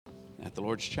at the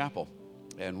Lord's Chapel.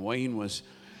 And Wayne was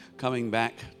coming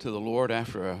back to the Lord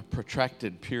after a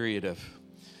protracted period of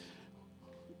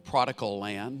prodigal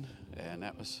land, and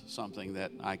that was something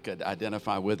that I could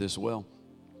identify with as well.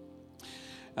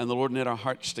 And the Lord knit our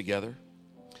hearts together,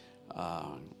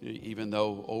 even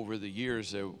though over the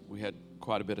years we had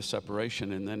quite a bit of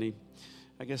separation. And then he,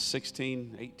 I guess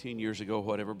 16, 18 years ago,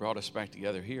 whatever, brought us back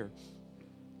together here.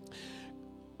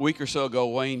 A week or so ago,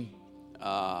 Wayne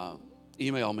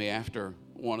emailed me after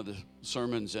one of the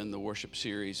sermons in the worship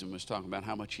series and was talking about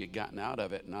how much he had gotten out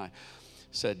of it. And I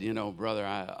said, you know, brother,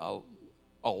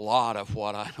 a lot of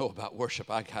what I know about worship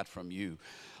I got from you,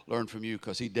 learned from you,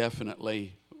 because he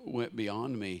definitely went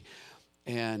beyond me.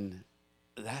 And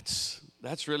that's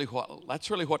really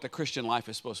what the Christian life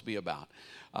is supposed to be about.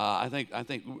 I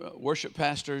think worship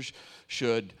pastors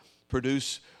should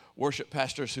produce worship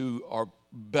pastors who are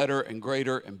better and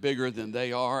greater and bigger than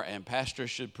they are, and pastors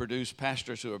should produce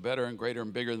pastors who are better and greater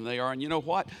and bigger than they are. And you know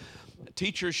what?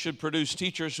 Teachers should produce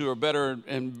teachers who are better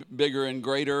and bigger and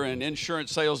greater, and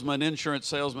insurance salesmen, and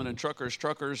truckers,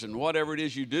 and whatever it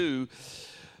is you do,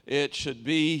 it should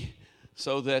be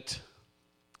so that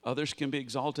others can be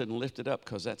exalted and lifted up,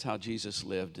 because that's how Jesus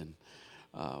lived. And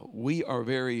we are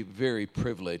very, very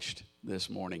privileged this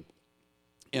morning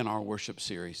in our worship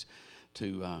series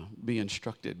to be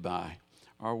instructed by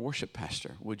our worship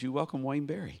pastor. Would you welcome Wayne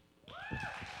Berry?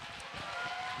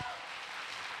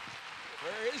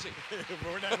 Where is he?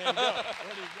 Where'd that man go?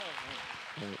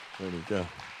 Where'd he go?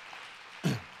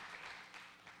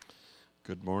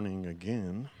 Good morning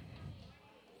again.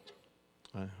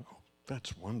 Oh,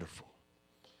 that's wonderful.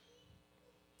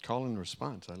 Call and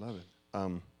response. I love it.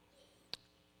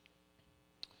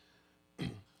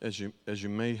 As you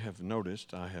may have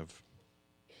noticed, I have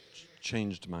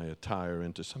changed my attire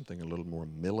into something a little more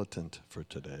militant for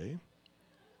today.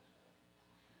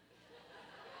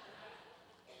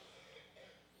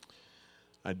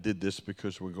 I did this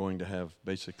because we're going to have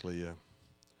basically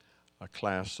a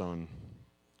class on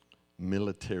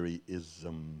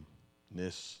militarism.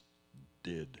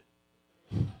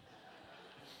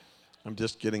 I'm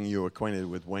just getting you acquainted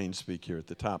with Wayne speak here at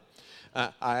the top.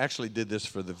 I actually did this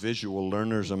for the visual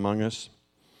learners among us,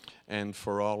 and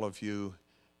for all of you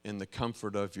in the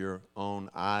comfort of your own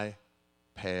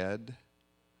iPad,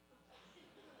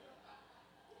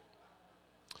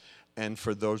 and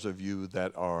for those of you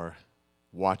that are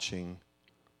watching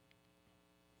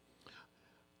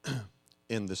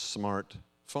in the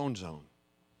smartphone zone.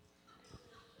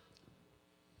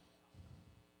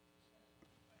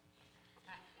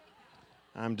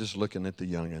 I'm just looking at the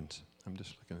youngins.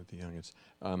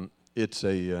 It's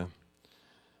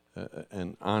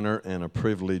an honor and a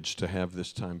privilege to have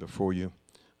this time before you.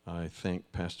 I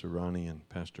thank Pastor Ronnie and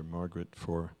Pastor Margaret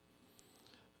for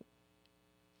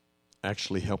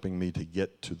actually helping me to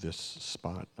get to this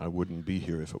spot. I wouldn't be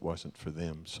here if it wasn't for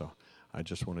them. So I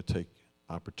just want to take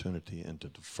opportunity and to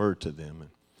defer to them and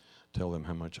tell them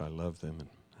how much I love them and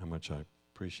how much I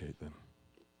appreciate them.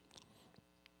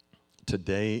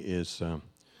 Today is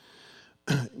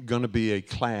going to be a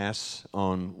class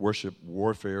on worship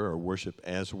warfare, or worship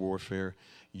as warfare.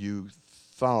 You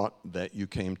thought that you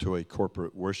came to a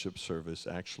corporate worship service.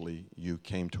 Actually, you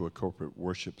came to a corporate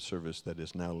worship service that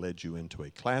has now led you into a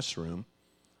classroom.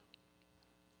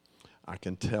 I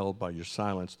can tell by your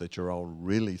silence that you're all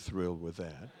really thrilled with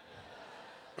that.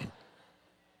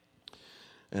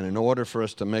 And in order for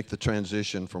us to make the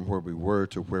transition from where we were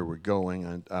to where we're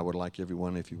going, I would like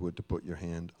everyone, if you would, to put your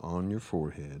hand on your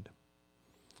forehead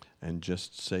and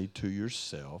just say to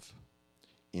yourself,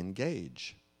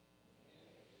 engage.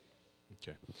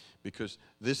 Okay. Because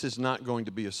this is not going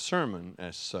to be a sermon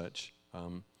as such.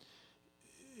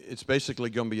 It's basically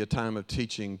going to be a time of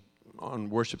teaching on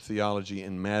worship theology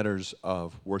and matters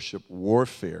of worship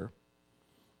warfare.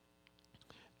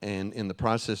 And in the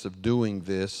process of doing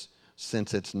this,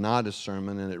 since it's not a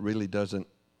sermon and it really doesn't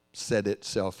set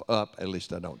itself up, at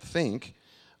least I don't think,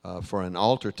 for an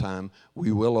altar time,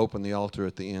 we will open the altar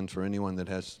at the end for anyone that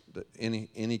has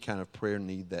any kind of prayer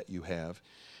need that you have.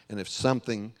 And if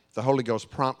the Holy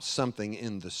Ghost prompts something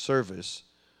in the service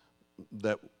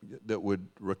that would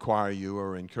require you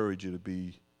or encourage you to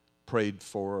be prayed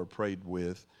for or prayed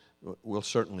with, we'll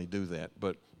certainly do that.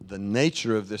 But the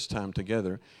nature of this time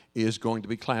together is going to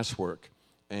be classwork.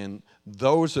 And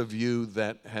those of you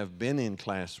that have been in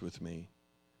class with me,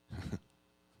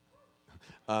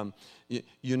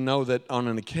 you know that on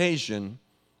an occasion,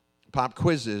 pop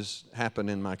quizzes happen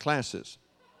in my classes.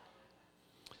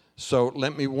 So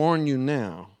let me warn you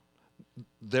now,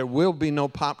 there will be no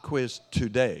pop quiz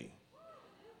today.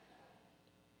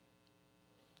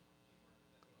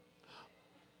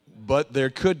 but there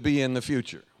could be in the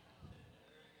future.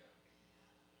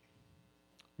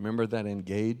 Remember that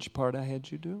engage part I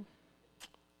had you do?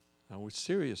 I was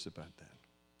serious about that.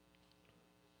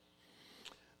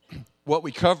 What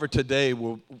we cover today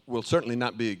will certainly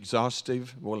not be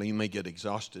exhaustive. Well, you may get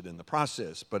exhausted in the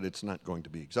process, but it's not going to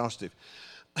be exhaustive.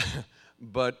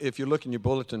 But if you look in your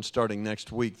bulletin starting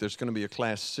next week, there's going to be a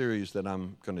class series that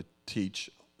I'm going to teach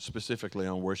specifically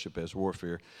on worship as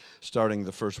warfare, starting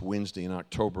the first Wednesday in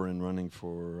October and running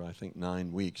for, I think,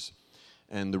 9 weeks.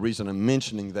 And the reason I'm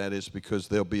mentioning that is because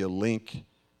there'll be a link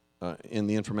in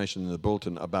the information in the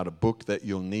bulletin about a book that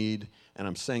you'll need. And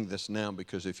I'm saying this now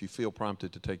because if you feel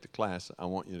prompted to take the class, I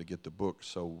want you to get the book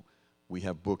so we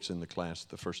have books in the class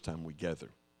the first time we gather.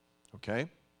 Okay?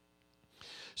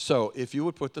 So if you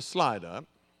would put the slide up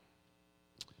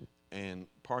and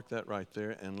park that right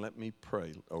there and let me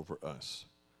pray over us.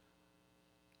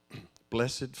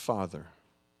 Blessed Father,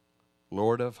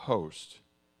 Lord of hosts,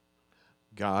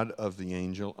 God of the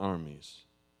angel armies,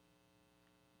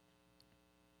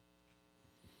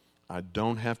 I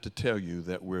don't have to tell you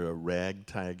that we're a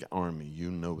ragtag army. You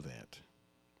know that.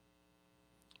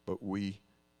 But we,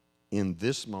 in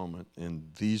this moment, in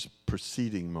these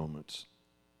preceding moments,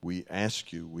 we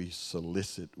ask you, we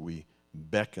solicit, we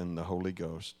beckon the Holy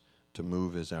Ghost to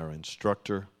move as our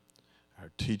instructor,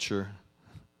 our teacher,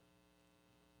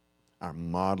 our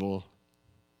model,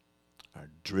 our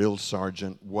drill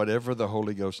sergeant, whatever the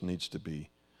Holy Ghost needs to be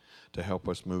to help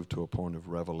us move to a point of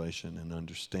revelation and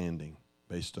understanding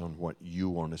based on what you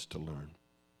want us to learn.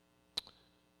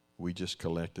 We just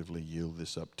collectively yield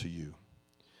this up to you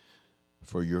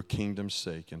for your kingdom's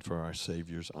sake and for our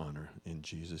Savior's honor. In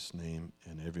Jesus' name,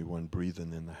 and everyone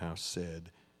breathing in the house said,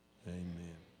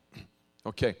 amen.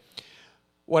 Okay.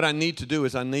 What I need to do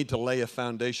is I need to lay a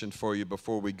foundation for you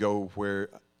before we go where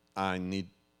I need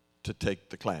to take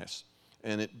the class.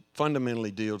 And it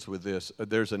fundamentally deals with this.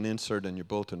 There's an insert in your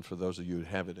bulletin for those of you who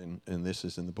have it, and this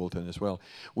is in the bulletin as well.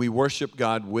 We worship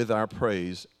God with our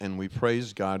praise, and we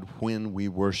praise God when we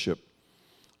worship.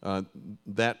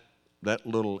 That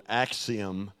little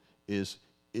axiom is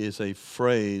a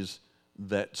phrase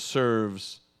that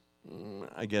serves,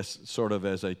 I guess, sort of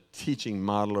as a teaching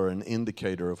model or an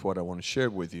indicator of what I want to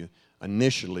share with you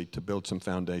initially to build some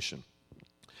foundation.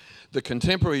 The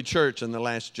contemporary church in the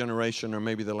last generation, or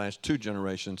maybe the last 2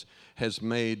 generations, has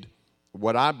made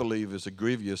what I believe is a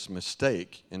grievous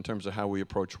mistake in terms of how we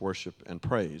approach worship and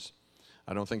praise.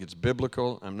 I don't think it's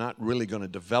biblical. I'm not really going to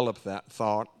develop that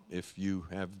thought. If you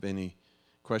have any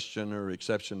question or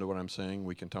exception to what I'm saying,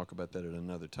 we can talk about that at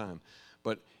another time.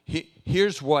 But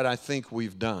here's what I think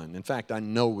we've done. In fact, I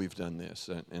know we've done this.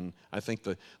 And I think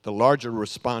the larger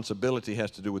responsibility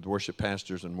has to do with worship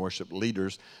pastors and worship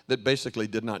leaders that basically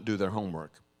did not do their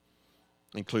homework,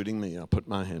 including me. I'll put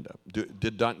my hand up.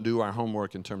 Did not do our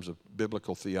homework in terms of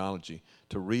biblical theology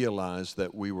to realize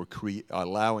that we were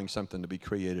allowing something to be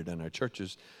created in our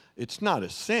churches. It's not a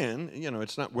sin.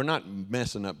 We're not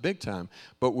messing up big time,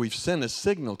 but we've sent a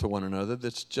signal to one another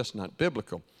that's just not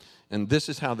biblical. And this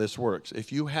is how this works.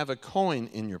 If you have a coin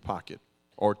in your pocket,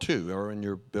 or 2, or in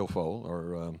your billfold,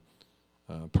 or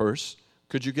purse,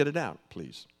 could you get it out,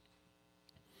 please?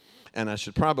 And I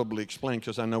should probably explain,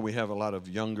 because I know we have a lot of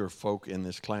younger folk in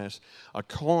this class. A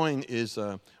coin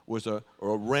was a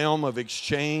realm of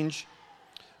exchange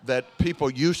that people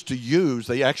used to use.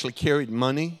 They actually carried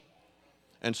money.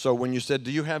 And so when you said,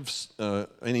 do you have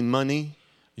any money?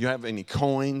 You have any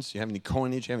coins? You have any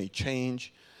coinage? You have any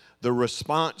change? The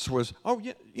response was, oh,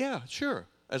 yeah, sure,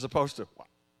 as opposed to, what?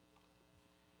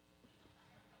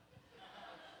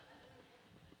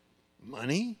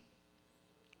 Money?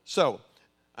 So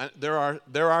there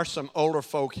are some older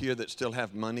folk here that still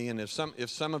have money, and if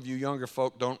some of you younger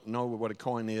folk don't know what a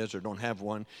coin is or don't have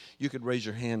one, you could raise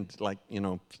your hand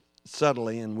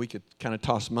subtly, and we could kind of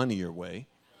toss money your way.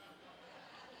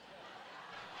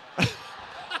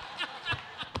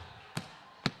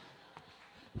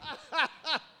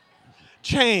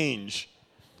 Change.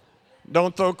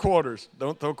 Don't throw quarters.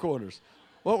 Don't throw quarters.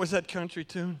 What was that country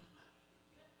tune?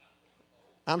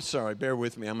 I'm sorry, bear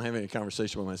with me. I'm having a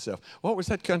conversation with myself. What was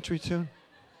that country tune?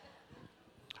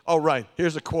 Oh, right.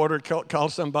 Here's a quarter. Call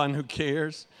somebody who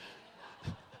cares.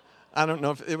 I don't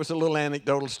know if it was a little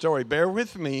anecdotal story. Bear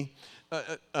with me.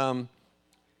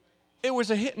 It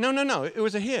was a hit. No. It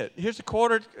was a hit. Here's a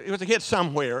quarter. It was a hit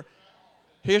somewhere.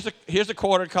 Here's a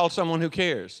quarter. Call someone who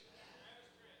cares.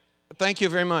 Thank you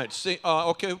very much. See,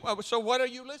 okay, so what are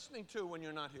you listening to when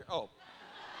you're not here? Oh.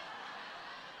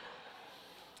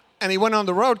 And he went on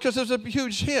the road because it was a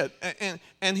huge hit.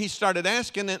 And he started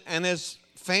asking, and as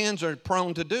fans are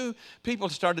prone to do, people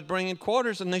started bringing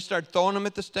quarters and they started throwing them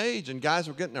at the stage, and guys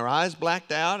were getting their eyes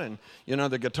blacked out, and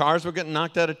the guitars were getting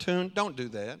knocked out of tune. Don't do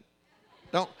that.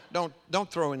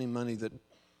 Don't throw any money that,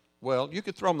 well, you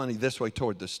could throw money this way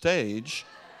toward the stage,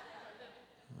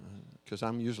 because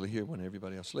I'm usually here when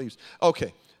everybody else leaves.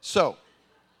 Okay, so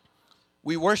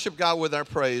we worship God with our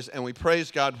praise, and we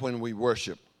praise God when we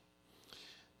worship.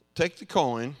 Take the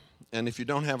coin, and if you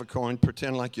don't have a coin,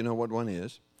 pretend like you know what one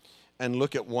is, and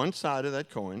look at one side of that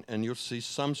coin, and you'll see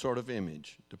some sort of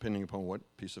image, depending upon what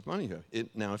piece of money you have.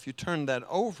 Now, if you turn that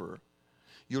over,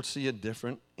 you'll see a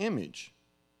different image.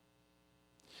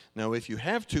 Now, if you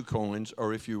have two coins,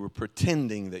 or if you were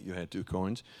pretending that you had two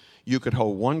coins, you could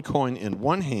hold one coin in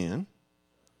one hand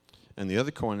and the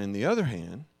other coin in the other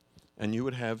hand, and you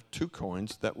would have two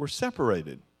coins that were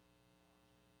separated.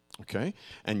 Okay?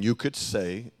 And you could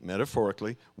say,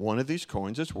 metaphorically, one of these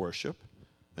coins is worship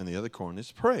and the other coin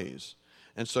is praise.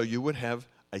 And so you would have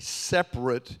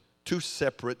two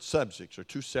separate subjects, or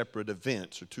two separate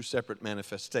events, or two separate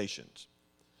manifestations,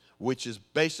 which is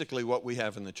basically what we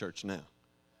have in the church now.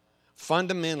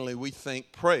 Fundamentally, we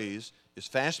think praise is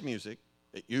fast music.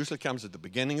 It usually comes at the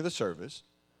beginning of the service.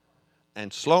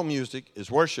 And slow music is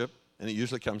worship, and it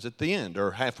usually comes at the end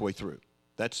or halfway through.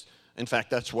 In fact,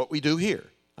 that's what we do here.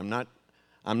 I'm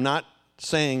not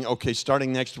saying, okay,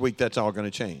 starting next week, that's all going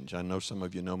to change. I know some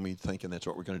of you know me thinking that's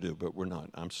what we're going to do, but we're not.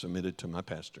 I'm submitted to my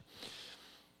pastor.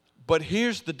 But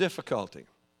here's the difficulty.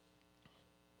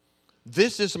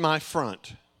 This is my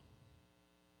front.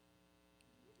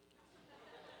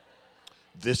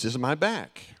 This is my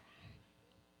back.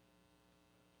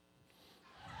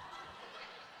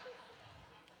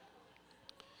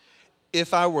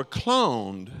 If I were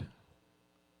cloned,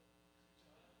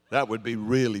 that would be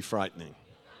really frightening.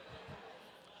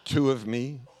 Two of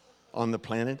me on the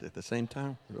planet at the same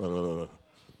time?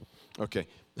 Okay.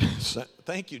 So,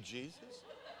 thank you, Jesus.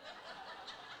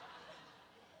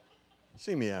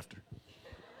 See me after.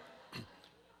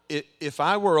 If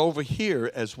I were over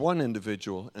here as one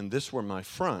individual and this were my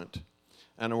front,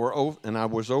 and I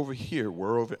was over here,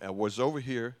 I was over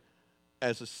here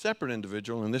as a separate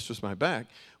individual, and this was my back,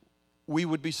 we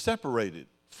would be separated.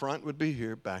 Front would be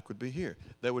here, back would be here.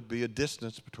 There would be a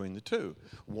distance between the two.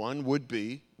 One would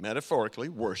be metaphorically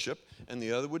worship, and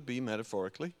the other would be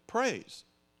metaphorically praise.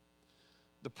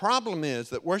 The problem is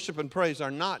that worship and praise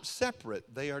are not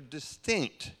separate, they are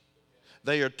distinct.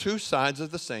 They are two sides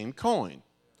of the same coin.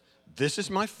 This is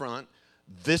my front,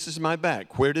 this is my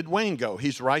back. Where did Wayne go?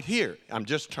 He's right here. I'm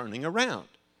just turning around.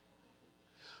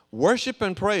 Worship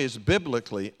and praise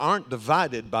biblically aren't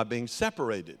divided by being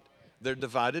separated. They're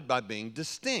divided by being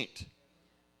distinct.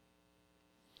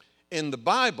 In the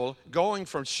Bible, going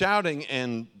from shouting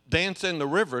and dance in the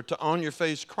river to on your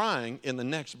face crying in the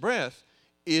next breath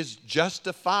is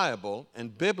justifiable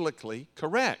and biblically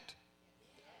correct.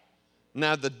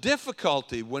 Now, the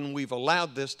difficulty when we've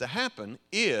allowed this to happen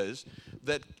is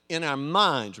that in our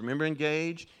minds, remember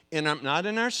engage, not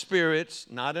in our spirits,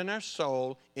 not in our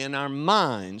soul, in our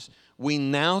minds, we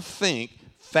now think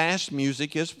fast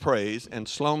music is praise and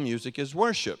slow music is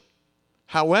worship.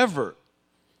 However,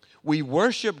 we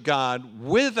worship God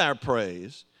with our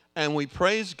praise, and we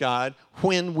praise God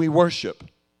when we worship.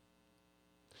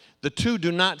 The two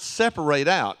do not separate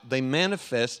out, they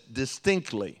manifest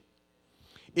distinctly.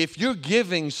 If you're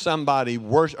giving somebody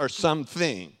worship or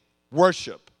something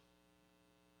worship,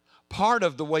 part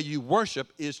of the way you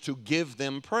worship is to give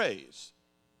them praise.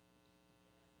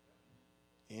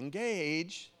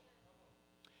 Engage.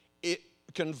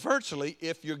 Conversely,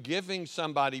 if you're giving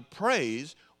somebody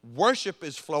praise, worship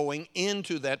is flowing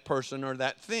into that person or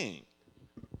that thing.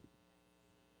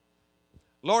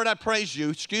 Lord, I praise you.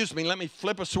 Excuse me, let me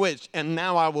flip a switch, and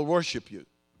now I will worship you.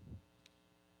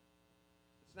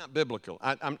 It's not biblical.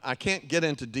 I can't get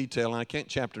into detail, and I can't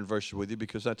chapter and verse with you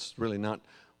because that's really not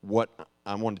what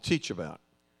I want to teach about.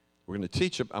 I'm going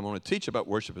to teach about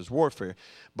worship as warfare.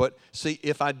 But see,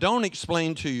 if I don't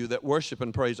explain to you that worship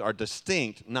and praise are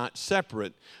distinct, not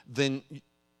separate, then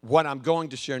what I'm going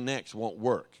to share next won't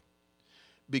work.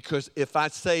 Because if I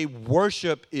say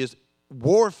worship is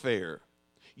warfare,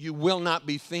 you will not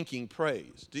be thinking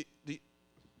praise.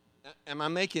 Am I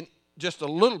making just a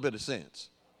little bit of sense?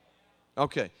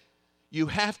 Okay. You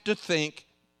have to think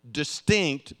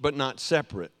distinct but not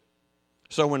separate.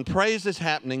 So when praise is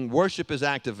happening, worship is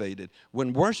activated.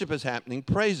 When worship is happening,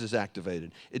 praise is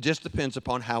activated. It just depends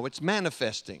upon how it's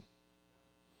manifesting.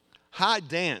 High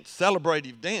dance,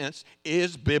 celebrative dance,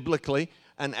 is biblically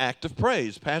an act of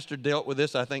praise. Pastor dealt with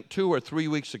this, I think, 2 or 3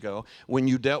 weeks ago when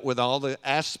you dealt with all the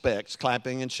aspects,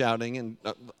 clapping and shouting and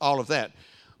all of that.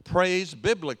 Praise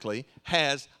biblically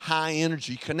has high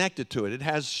energy connected to it. It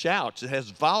has shouts. It has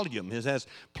volume. It has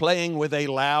playing with a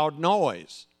loud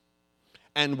noise.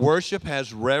 And worship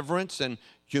has reverence and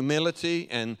humility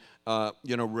and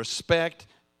respect.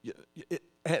 It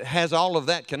has all of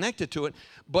that connected to it.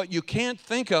 But you can't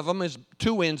think of them as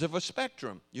two ends of a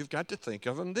spectrum. You've got to think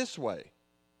of them this way.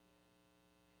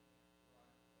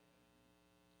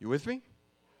 You with me?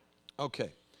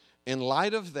 Okay. In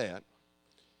light of that,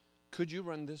 could you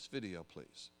run this video,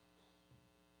 please?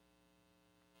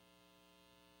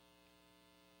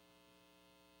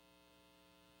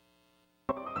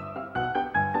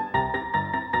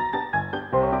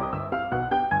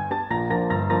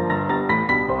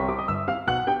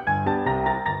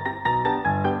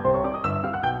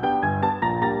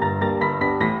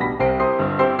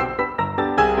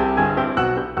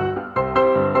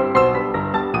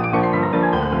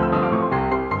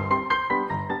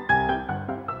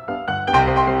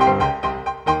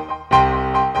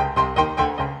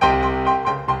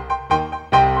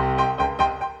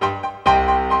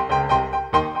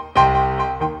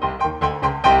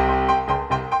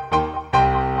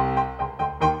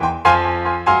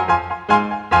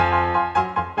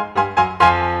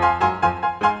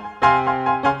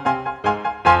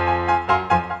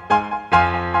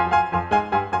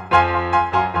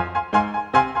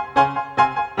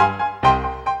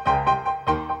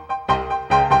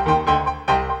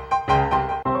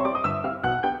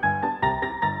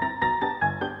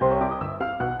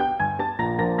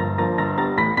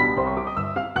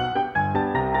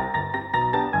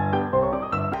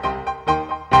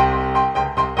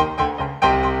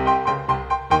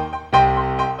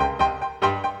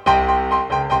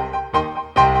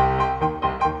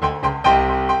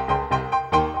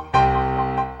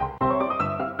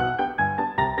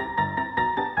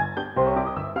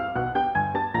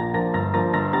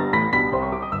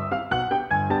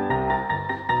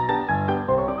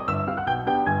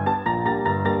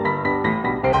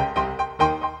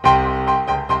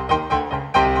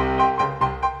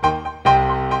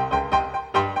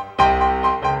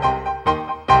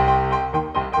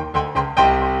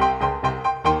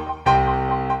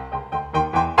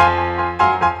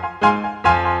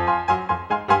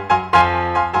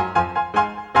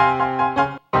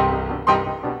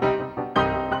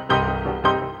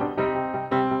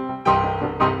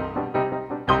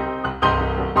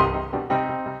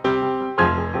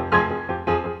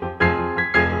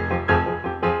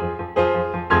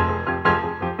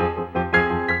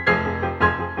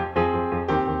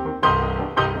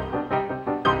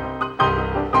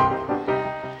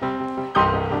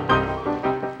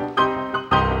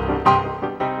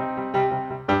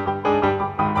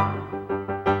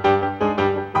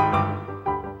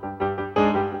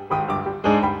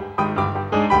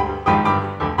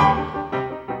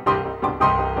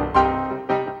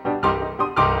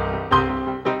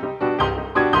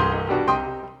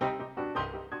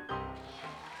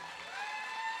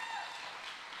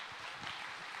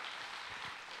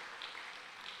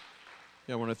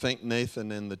 I want to thank Nathan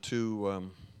and the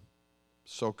two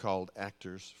so-called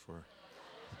actors for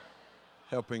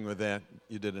helping with that.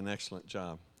 You did an excellent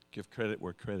job. Give credit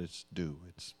where credit's due.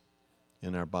 It's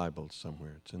in our Bibles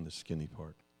somewhere. It's in the skinny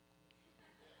part.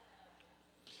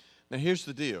 Now here's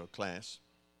the deal, class.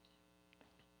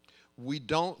 We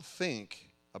don't think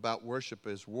about worship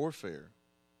as warfare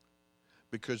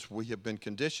because we have been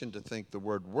conditioned to think the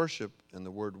word worship and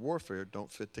the word warfare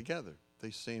don't fit together.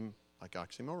 They seem like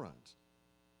oxymorons.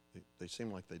 They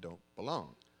seem like they don't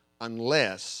belong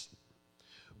unless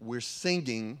we're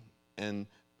singing and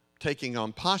taking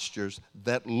on postures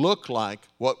that look like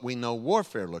what we know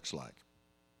warfare looks like.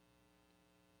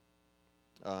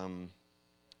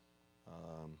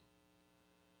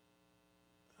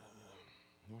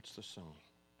 What's the song?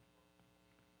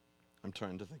 I'm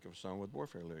trying to think of a song with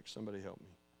warfare lyrics. Somebody help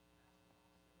me.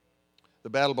 The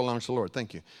battle belongs to the Lord.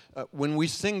 Thank you. When we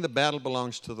sing the battle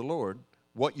belongs to the Lord,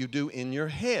 what you do in your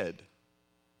head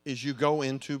is you go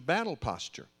into battle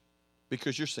posture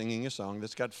because you're singing a song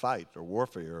that's got fight or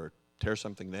warfare or tear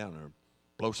something down or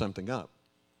blow something up.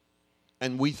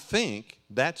 And we think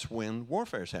that's when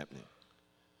warfare is happening.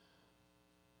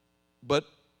 But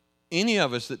any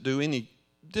of us that do any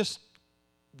just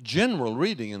general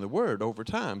reading in the Word over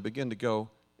time begin to go,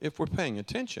 if we're paying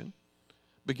attention,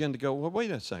 begin to go, well, wait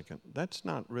a second. That's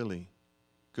not really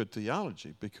good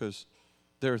theology because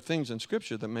there are things in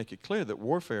Scripture that make it clear that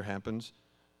warfare happens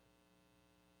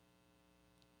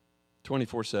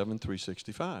 24/7,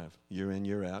 365, year in,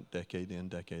 year out, decade in,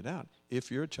 decade out,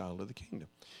 if you're a child of the kingdom.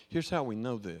 Here's how we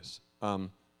know this.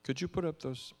 Could you put up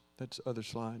that other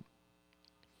slide?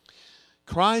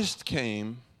 Christ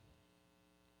came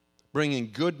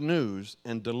bringing good news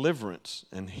and deliverance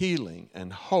and healing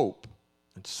and hope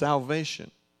and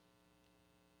salvation.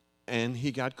 And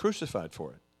he got crucified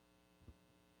for it.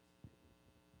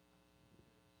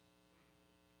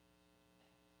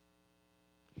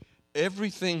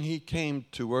 Everything he came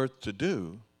to earth to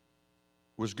do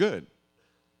was good. In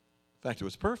fact, it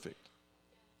was perfect.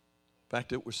 In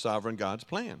fact, it was sovereign God's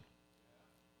plan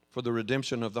for the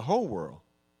redemption of the whole world.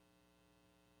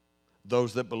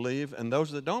 Those that believe and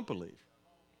those that don't believe.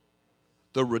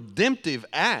 The redemptive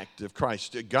act of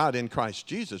God in Christ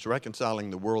Jesus, reconciling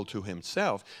the world to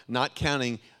himself, not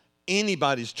counting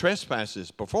anybody's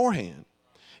trespasses beforehand,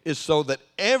 is so that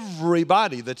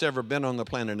everybody that's ever been on the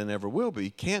planet and ever will be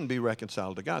can be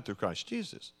reconciled to God through Christ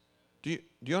Jesus. Do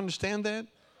you understand that?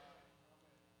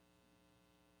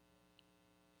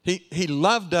 He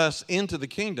loved us into the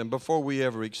kingdom before we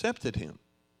ever accepted him.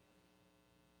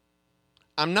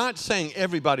 I'm not saying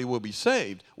everybody will be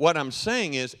saved. What I'm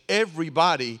saying is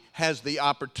everybody has the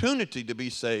opportunity to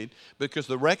be saved because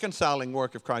the reconciling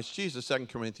work of Christ Jesus, 2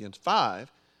 Corinthians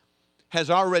 5, has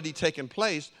already taken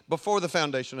place before the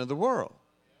foundation of the world.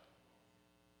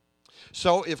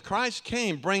 So if Christ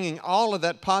came bringing all of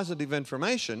that positive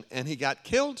information and he got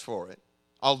killed for it,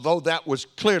 although that was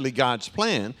clearly God's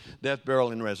plan, death,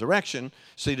 burial, and resurrection,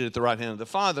 seated at the right hand of the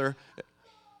Father,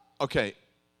 okay,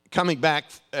 coming back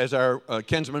as our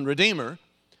kinsman redeemer,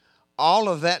 all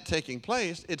of that taking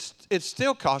place, it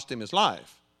still cost him his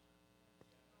life.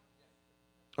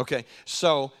 Okay,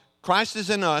 so Christ is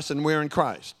in us and we're in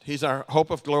Christ. He's our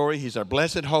hope of glory. He's our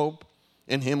blessed hope.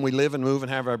 In him we live and move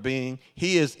and have our being.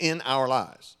 He is in our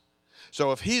lives.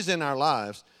 So if he's in our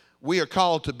lives, we are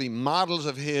called to be models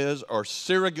of his or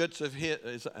surrogates of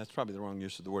his. That's probably the wrong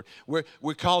use of the word.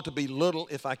 We're called to be little,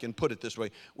 if I can put it this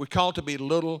way, we're called to be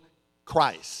little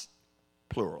Christ,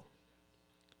 plural.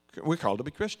 We're called to be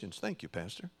Christians. Thank you,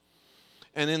 Pastor.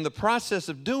 And in the process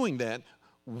of doing that,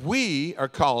 we are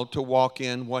called to walk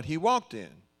in what he walked in.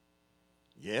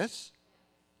 Yes?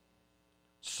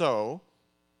 So,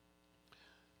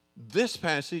 this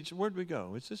passage, where'd we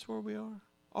go? Is this where we are?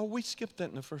 Oh, we skipped that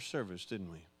in the first service,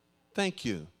 didn't we? Thank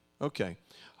you. Okay.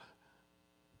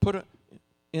 Put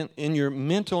in your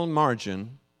mental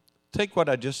margin, take what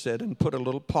I just said and put a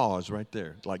little pause right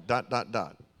there, like ...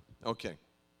 Okay.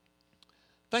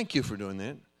 Thank you for doing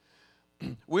that.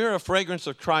 We are a fragrance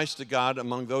of Christ to God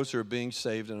among those who are being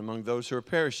saved and among those who are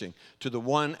perishing. To the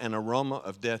one, an aroma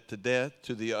of death to death.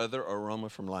 To the other, aroma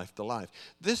from life to life.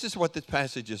 This is what this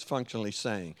passage is functionally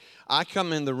saying. I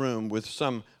come in the room with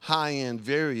some high-end,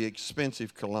 very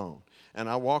expensive cologne. And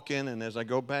I walk in, and as I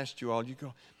go past you all, you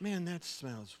go, man, that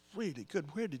smells really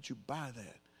good. Where did you buy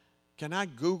that? Can I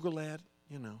Google that?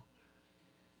 You know.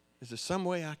 Is there some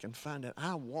way I can find that?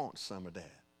 I want some of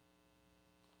that.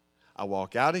 I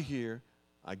walk out of here.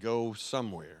 I go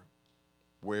somewhere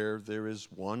where there is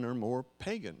one or more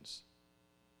pagans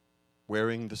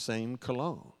wearing the same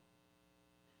cologne.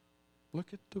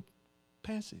 Look at the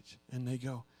passage. And they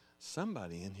go,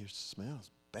 somebody in here smells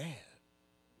bad.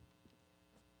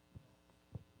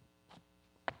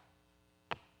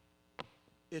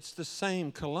 It's the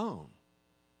same cologne.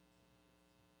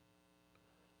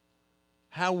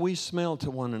 How we smell to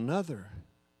one another,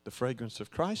 the fragrance of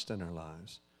Christ in our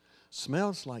lives,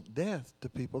 smells like death to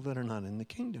people that are not in the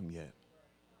kingdom yet.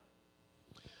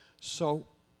 So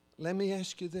let me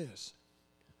ask you this.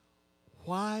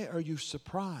 Why are you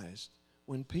surprised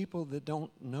when people that don't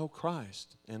know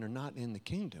Christ and are not in the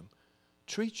kingdom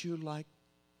treat you like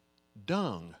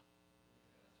dung?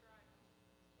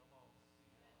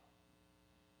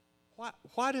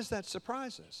 Why does that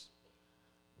surprise us?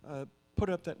 Put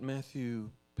up that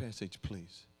Matthew passage,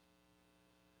 please.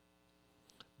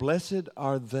 Blessed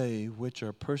are they which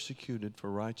are persecuted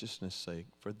for righteousness' sake,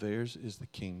 for theirs is the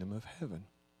kingdom of heaven.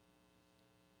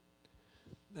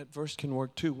 That verse can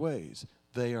work two ways.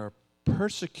 They are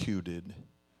persecuted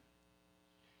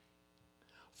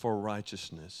for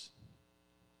righteousness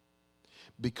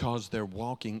because they're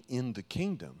walking in the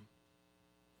kingdom,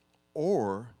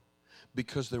 or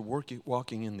because they're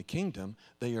walking in the kingdom,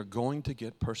 they are going to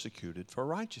get persecuted for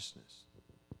righteousness.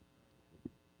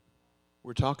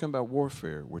 We're talking about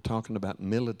warfare. We're talking about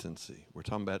militancy. We're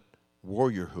talking about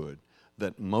warriorhood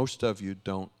that most of you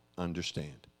don't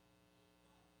understand.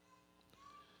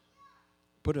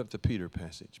 Put up the Peter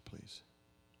passage, please.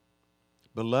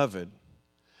 Beloved,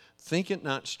 think it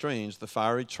not strange the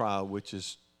fiery trial which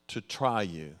is to try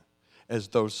you, as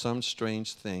though some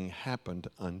strange thing happened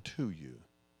unto you.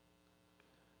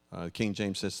 King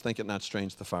James says, think it not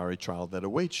strange the fiery trial that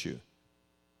awaits you.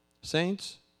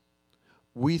 Saints,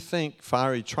 we think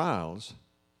fiery trials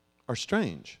are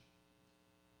strange.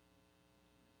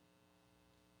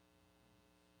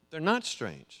 They're not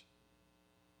strange.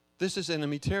 This is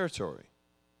enemy territory.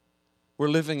 We're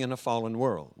living in a fallen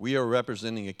world. We are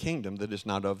representing a kingdom that is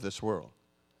not of this world.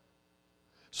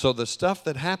 So the stuff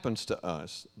that happens to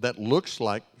us that looks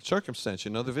like circumstance,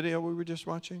 you know the video we were just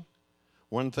watching?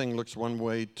 One thing looks one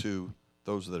way to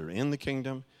those that are in the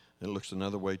kingdom, and it looks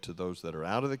another way to those that are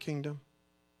out of the kingdom.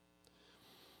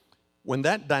 When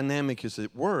that dynamic is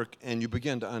at work and you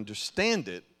begin to understand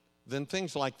it, then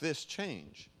things like this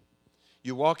change.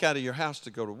 You walk out of your house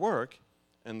to go to work,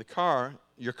 and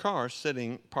your car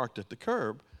sitting parked at the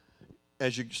curb.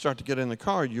 As you start to get in the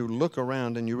car, you look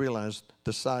around and you realize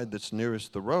the side that's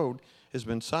nearest the road has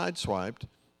been sideswiped.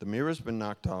 The mirror's been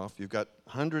knocked off. You've got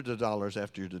hundreds of dollars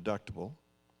after your deductible.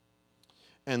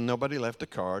 And nobody left a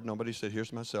card. Nobody said,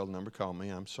 here's my cell number, call me.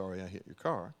 I'm sorry I hit your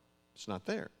car. It's not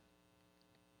there.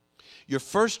 Your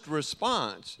first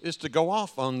response is to go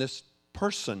off on this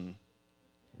person.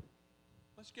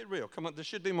 Let's get real. Come on, there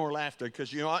should be more laughter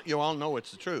because you all know it's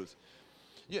the truth.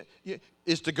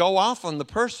 Is to go off on the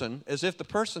person as if the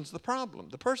person's the problem.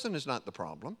 The person is not the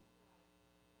problem.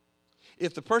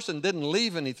 If the person didn't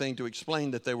leave anything to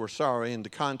explain that they were sorry and to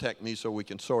contact me so we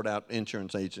can sort out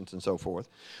insurance agents and so forth,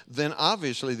 then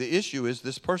obviously the issue is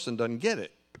this person doesn't get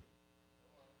it.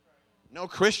 No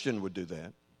Christian would do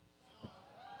that.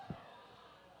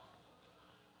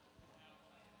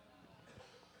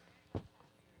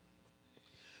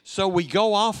 So we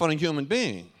go off on a human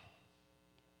being.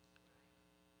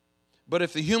 But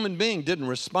if the human being didn't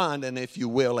respond in, if you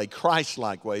will, a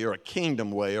Christ-like way or a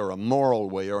kingdom way or a moral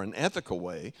way or an ethical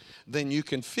way, then you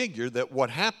can figure that what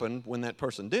happened when that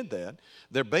person did that,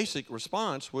 their basic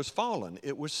response was fallen.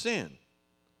 It was sin.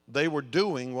 They were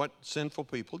doing what sinful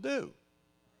people do.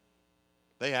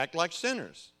 They act like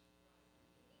sinners.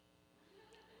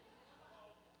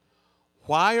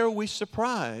 Why are we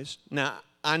surprised? Now,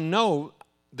 I know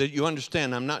that you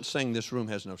understand I'm not saying this room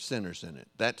has no sinners in it.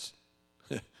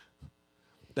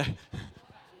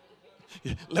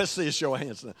 Let's see a show of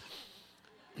hands now.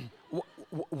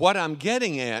 What I'm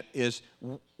getting at is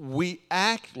we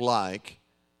act like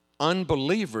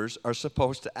unbelievers are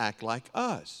supposed to act like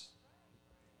us.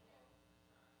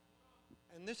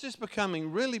 And this is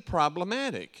becoming really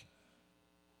problematic.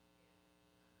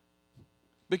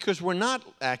 Because we're not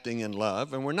acting in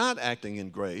love, and we're not acting in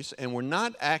grace, and we're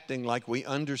not acting like we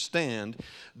understand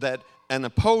that an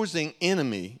opposing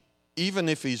enemy, even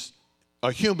if he's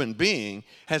a human being,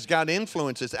 has got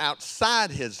influences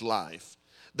outside his life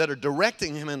that are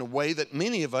directing him in a way that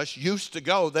many of us used to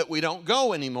go that we don't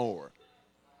go anymore.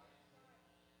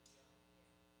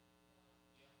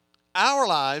 Our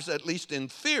lives, at least in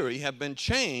theory, have been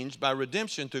changed by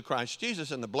redemption through Christ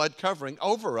Jesus and the blood covering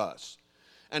over us.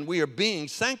 And we are being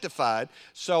sanctified.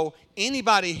 So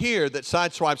anybody here that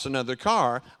sideswipes another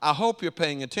car, I hope you're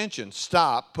paying attention.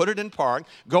 Stop, put it in park,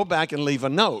 go back and leave a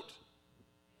note.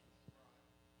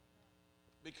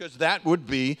 Because that would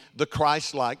be the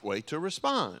Christ-like way to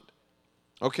respond.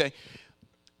 Okay?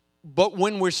 But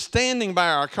when we're standing by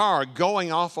our car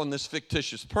going off on this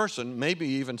fictitious person, maybe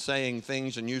even saying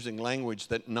things and using language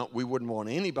that we wouldn't want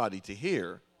anybody to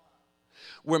hear,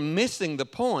 we're missing the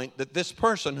point that this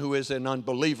person who is an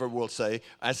unbeliever, we'll say,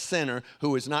 a sinner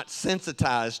who is not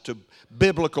sensitized to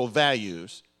biblical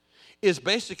values, is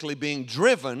basically being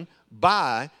driven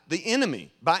by the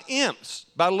enemy, by imps,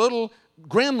 by little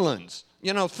gremlins.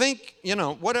 You know, think, you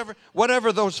know,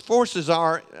 whatever those forces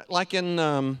are, like in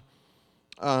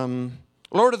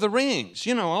Lord of the Rings.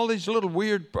 You know, all these little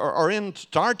weird, or in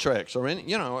Star Treks, or in,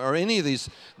 you know, or any of these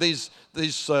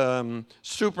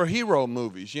superhero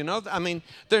movies. You know, I mean,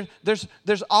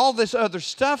 there's all this other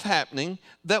stuff happening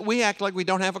that we act like we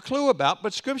don't have a clue about.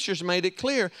 But Scripture's made it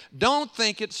clear. Don't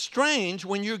think it's strange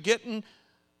when you're getting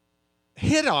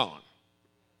hit on.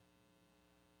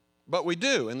 But we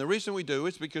do, and the reason we do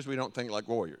is because we don't think like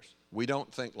warriors. We don't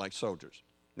think like soldiers.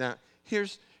 Now,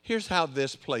 here's how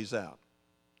this plays out.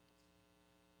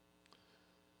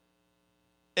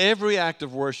 Every act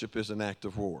of worship is an act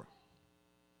of war.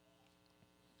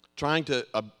 Trying to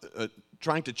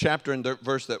chapter and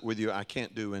verse that with you, I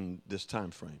can't do in this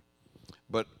time frame.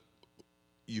 But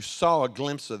you saw a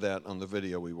glimpse of that on the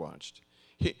video we watched.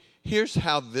 Here's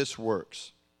how this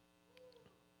works.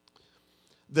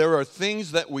 There are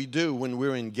things that we do when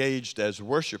we're engaged as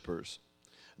worshipers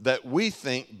that we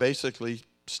think basically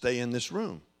stay in this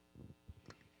room.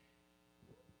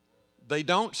 They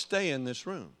don't stay in this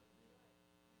room.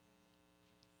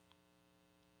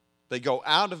 They go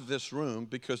out of this room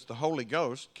because the Holy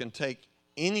Ghost can take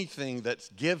anything that's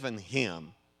given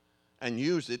him and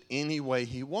use it any way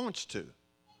he wants to.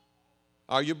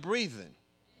 Are you breathing?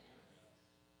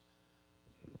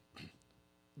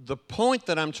 the point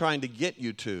that I'm trying to get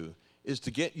you to is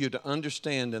to get you to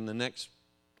understand in the next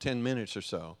 10 minutes or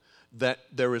so that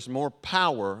there is more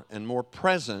power and more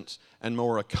presence and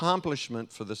more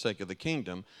accomplishment for the sake of the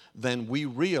kingdom than we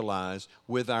realize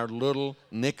with our little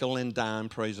nickel and dime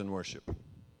praise and worship.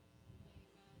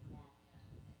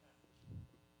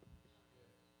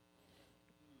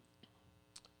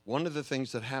 One of the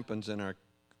things that happens in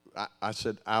I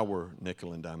said our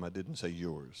nickel and dime, I didn't say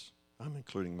yours. I'm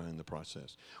including mine in the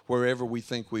process. Wherever we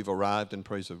think we've arrived in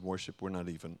praise and worship,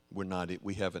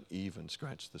 we haven't even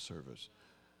scratched the surface.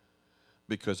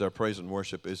 Because our praise and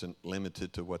worship isn't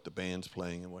limited to what the band's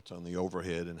playing and what's on the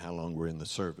overhead and how long we're in the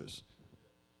service.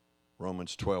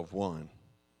 Romans 12:1.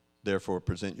 Therefore,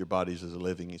 present your bodies as a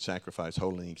living sacrifice,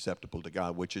 holy and acceptable to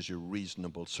God, which is your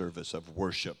reasonable service of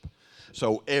worship.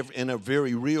 So in a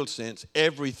very real sense,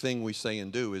 everything we say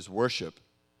and do is worship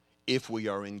if we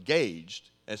are engaged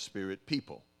as spirit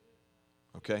people.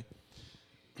 Okay?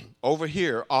 Over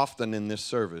here, often in this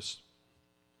service,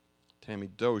 Tammy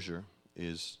Dozier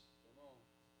is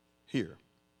here.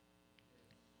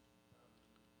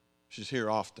 She's here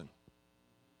often.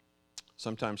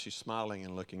 Sometimes she's smiling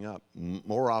and looking up.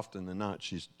 More often than not,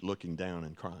 she's looking down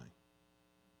and crying.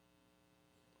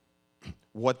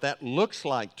 What that looks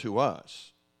like to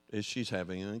us is she's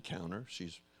having an encounter.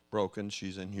 She's broken.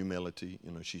 She's in humility.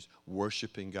 She's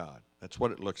worshiping God. That's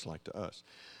what it looks like to us.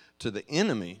 To the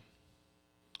enemy,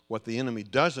 what the enemy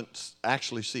doesn't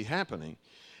actually see happening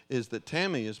is that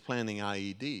Tammy is planning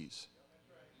IEDs.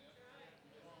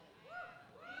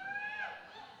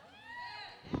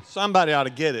 Somebody ought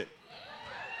to get it.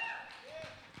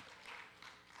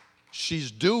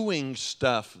 She's doing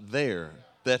stuff there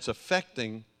that's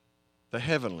affecting the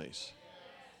heavenlies.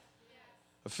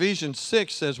 Ephesians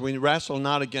 6 says we wrestle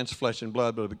not against flesh and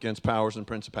blood, but against powers and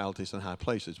principalities and high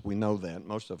places. We know that.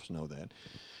 Most of us know that.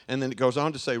 And then it goes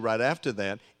on to say right after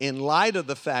that, in light of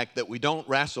the fact that we don't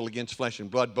wrestle against flesh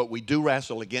and blood, but we do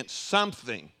wrestle against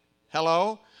something.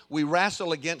 Hello? We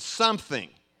wrestle against something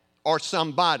or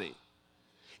somebody.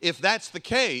 If that's the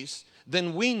case,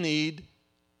 then we need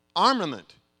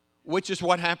armament, which is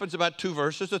what happens about 2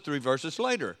 verses or 3 verses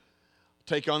later.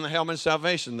 Take on the helmet of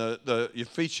salvation, your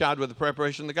feet shod with the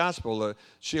preparation of the gospel, the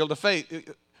shield of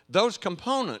faith. Those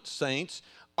components, saints,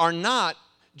 are not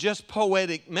just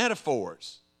poetic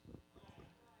metaphors.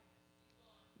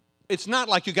 It's not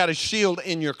like you got a shield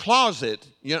in your closet.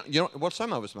 Well,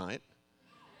 some of us might.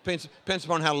 Depends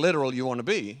upon how literal you want to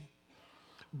be.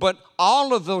 But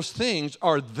all of those things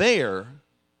are there,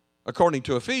 according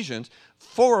to Ephesians,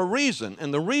 for a reason.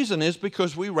 And the reason is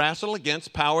because we wrestle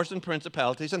against powers and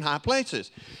principalities and high places.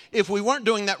 If we weren't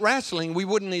doing that wrestling, we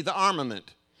wouldn't need the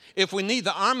armament. If we need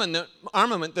the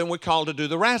armament, then we're called to do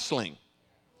the wrestling.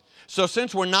 So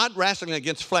since we're not wrestling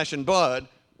against flesh and blood,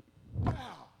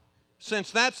 since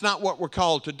that's not what we're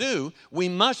called to do, we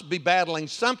must be battling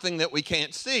something that we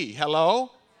can't see.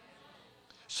 Hello?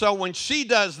 So when she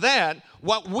does that,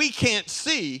 what we can't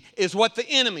see is what the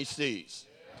enemy sees.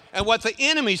 And what the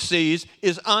enemy sees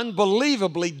is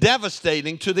unbelievably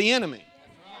devastating to the enemy.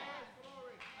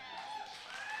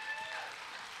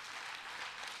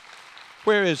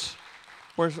 Where's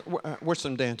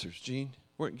some dancers, Gene?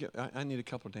 I need a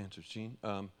couple of dancers, Gene.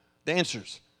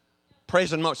 Dancers.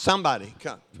 Praise and most. Somebody.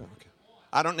 Come. Okay.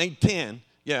 I don't need 10.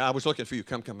 Yeah, I was looking for you.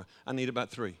 Come. I need about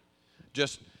 3.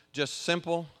 Just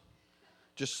simple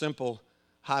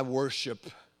high worship.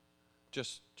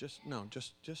 Okay.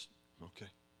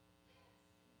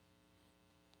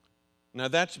 Now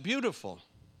that's beautiful.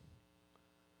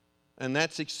 And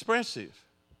that's expressive.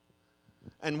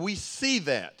 And we see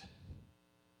that.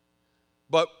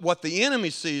 But what the enemy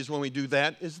sees when we do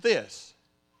that is this.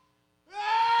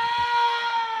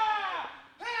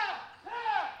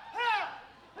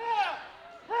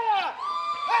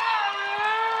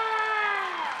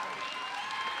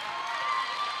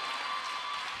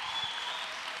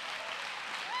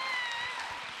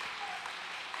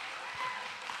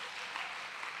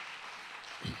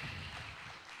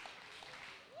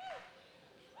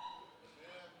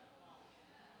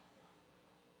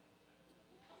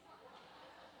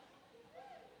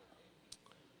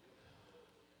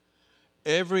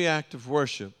 Every act of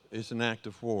worship is an act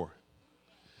of war.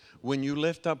 When you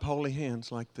lift up holy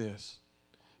hands like this,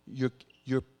 you're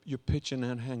pitching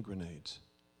out hand grenades.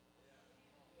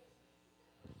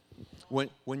 When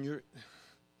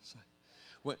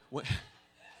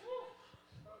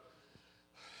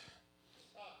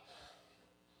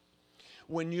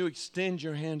you extend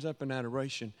your hands up in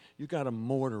adoration, you got a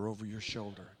mortar over your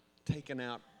shoulder, taking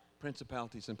out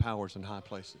principalities and powers in high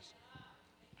places.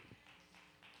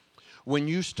 When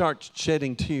you start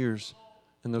shedding tears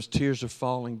and those tears are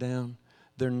falling down,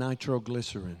 they're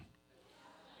nitroglycerin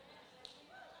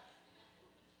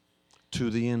to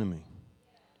the enemy.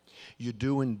 You're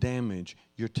doing damage.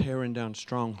 You're tearing down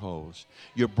strongholds.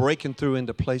 You're breaking through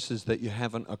into places that you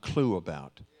haven't a clue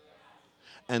about.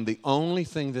 And the only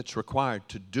thing that's required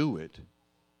to do it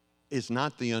is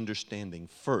not the understanding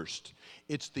first.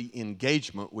 It's the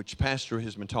engagement, which Pastor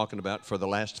has been talking about for the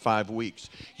last 5 weeks.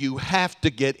 You have to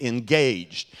get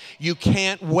engaged. You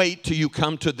can't wait till you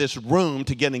come to this room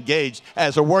to get engaged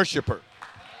as a worshiper.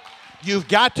 You've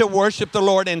got to worship the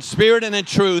Lord in spirit and in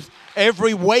truth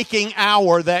every waking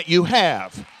hour that you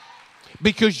have,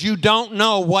 because you don't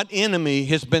know what enemy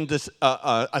has been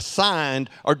assigned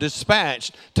or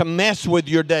dispatched to mess with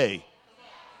your day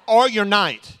or your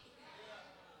night.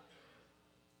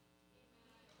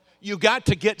 You got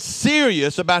to get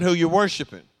serious about who you're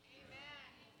worshiping.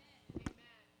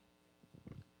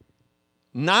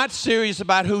 Not serious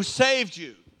about who saved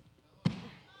you.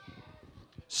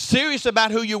 Serious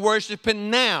about who you're worshiping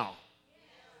now.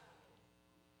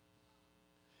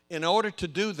 In order to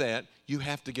do that, you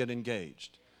have to get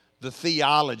engaged. The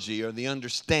theology or the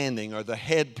understanding or the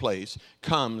head place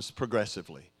comes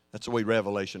progressively. That's the way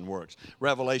revelation works.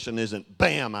 Revelation isn't,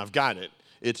 bam, I've got it.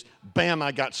 It's, bam,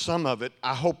 I got some of it.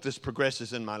 I hope this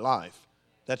progresses in my life.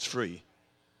 That's free.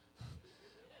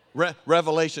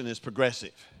 Revelation is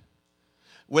progressive.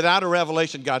 Without a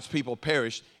revelation, God's people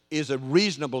perish is a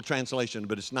reasonable translation,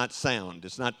 but it's not sound.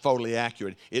 It's not fully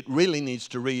accurate. It really needs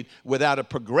to read, without a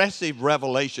progressive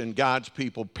revelation, God's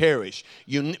people perish.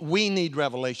 We need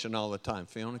revelation all the time.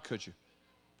 Fiona, could you?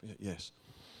 Yes.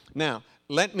 Now,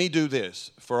 let me do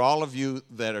this for all of you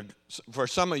that are, for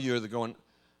some of you that are going,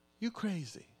 you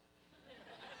crazy.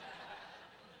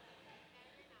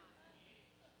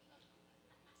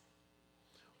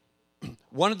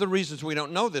 One of the reasons we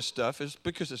don't know this stuff is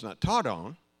because it's not taught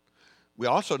on. We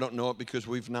also don't know it because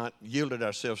we've not yielded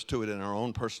ourselves to it in our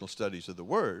own personal studies of the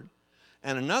Word.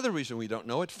 And another reason we don't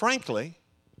know it, frankly,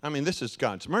 I mean, this is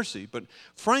God's mercy, but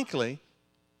frankly,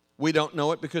 we don't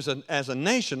know it because as a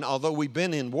nation, although we've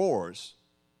been in wars,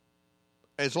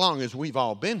 as long as we've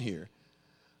all been here,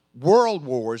 world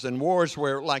wars and wars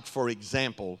where, like, for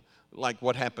example, like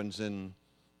what happens in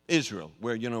Israel,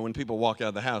 where, you know, when people walk out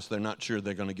of the house, they're not sure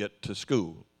they're going to get to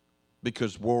school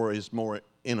because war is more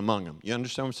in among them. You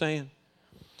understand what I'm saying?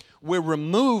 We're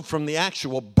removed from the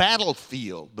actual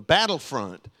battlefield, the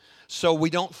battlefront, so we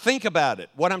don't think about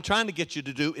it. What I'm trying to get you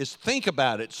to do is think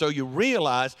about it so you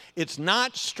realize it's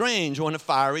not strange when a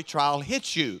fiery trial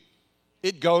hits you.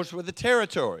 It goes with the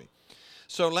territory.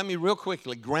 So let me real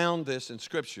quickly ground this in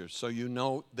Scripture so you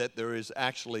know that there is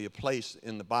actually a place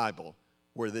in the Bible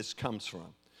where this comes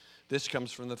from. This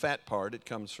comes from the fat part. It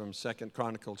comes from 2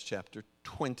 Chronicles chapter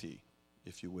 20,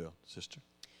 if you will, sister.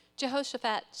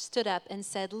 Jehoshaphat stood up and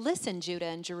said, "Listen, Judah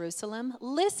and Jerusalem,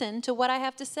 listen to what I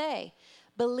have to say.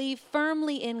 Believe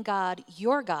firmly in God,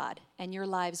 your God, and your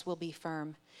lives will be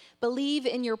firm. Believe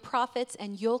in your prophets,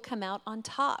 and you'll come out on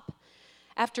top."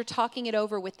 After talking it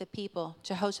over with the people,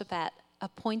 Jehoshaphat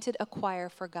appointed a choir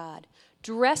for God.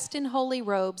 Dressed in holy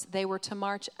robes, they were to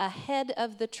march ahead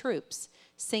of the troops,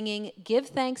 singing, "Give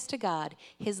thanks to God,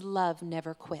 his love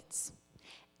never quits."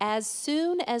 As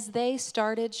soon as they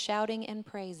started shouting and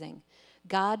praising,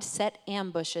 God set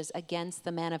ambushes against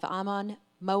the men of Ammon,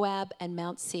 Moab, and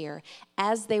Mount Seir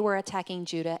as they were attacking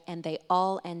Judah, and they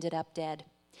all ended up dead.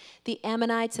 The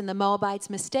Ammonites and the Moabites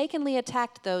mistakenly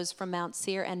attacked those from Mount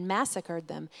Seir and massacred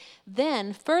them.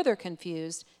 Then, further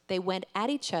confused, they went at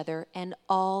each other and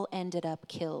all ended up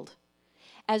killed.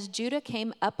 As Judah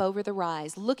came up over the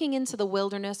rise, looking into the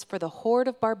wilderness for the horde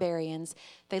of barbarians,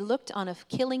 they looked on a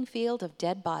killing field of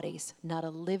dead bodies, not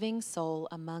a living soul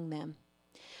among them.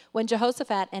 When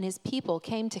Jehoshaphat and his people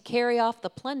came to carry off the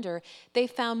plunder, they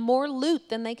found more loot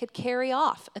than they could carry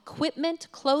off. Equipment,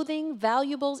 clothing,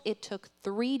 valuables. It took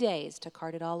 3 days to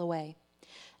cart it all away.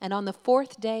 And on the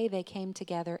 4th day, they came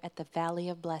together at the Valley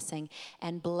of Blessing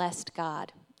and blessed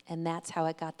God. And that's how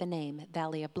it got the name,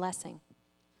 Valley of Blessing.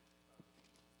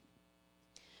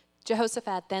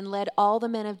 Jehoshaphat then led all the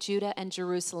men of Judah and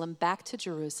Jerusalem back to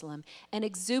Jerusalem, an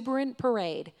exuberant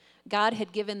parade. God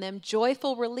had given them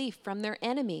joyful relief from their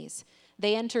enemies.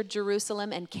 They entered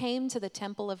Jerusalem and came to the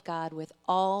temple of God with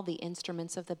all the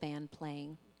instruments of the band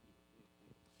playing.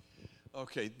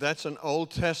 Okay, that's an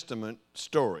Old Testament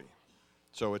story.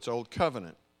 So it's Old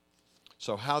Covenant.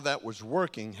 So how that was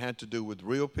working had to do with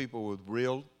real people with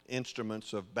real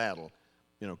instruments of battle,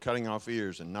 you know, cutting off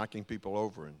ears and knocking people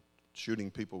over and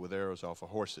shooting people with arrows off of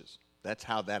horses. That's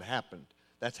how that happened.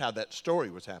 That's how that story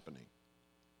was happening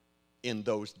in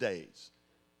those days.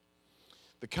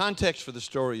 The context for the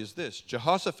story is this.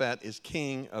 Jehoshaphat is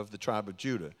king of the tribe of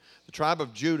Judah. The tribe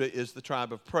of Judah is the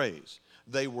tribe of praise.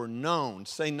 They were known.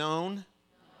 Say known.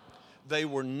 They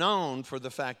were known for the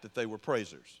fact that they were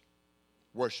praisers,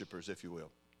 worshipers, if you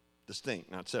will.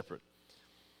 Distinct, not separate.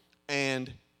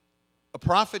 And a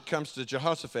prophet comes to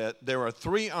Jehoshaphat. There are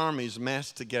 3 armies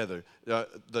massed together.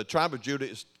 The tribe of Judah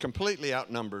is completely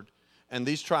outnumbered, and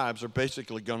these tribes are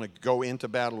basically going to go into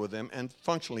battle with them and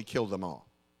functionally kill them all.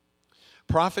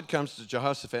 Prophet comes to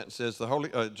Jehoshaphat and says,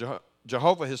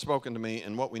 Jehovah has spoken to me,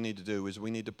 and what we need to do is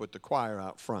we need to put the choir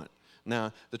out front.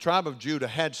 Now, the tribe of Judah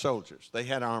had soldiers. They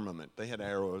had armament. They had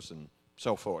arrows and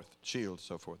so forth, shields,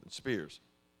 so forth, and spears,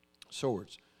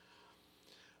 swords.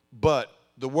 But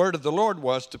the word of the Lord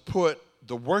was to put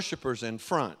the worshipers in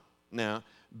front. Now,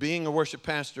 being a worship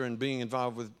pastor and being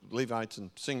involved with Levites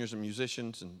and singers and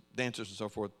musicians and dancers and so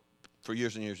forth for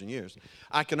years and years and years,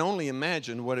 I can only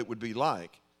imagine what it would be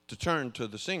like to turn to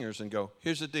the singers and go,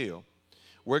 here's the deal.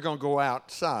 We're going to go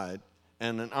outside,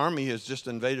 and an army has just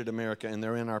invaded America, and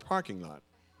they're in our parking lot.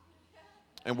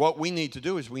 And what we need to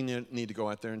do is we need to go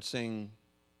out there and sing,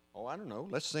 I don't know,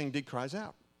 let's sing Deep Cries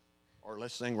Out. Or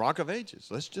let's sing Rock of Ages.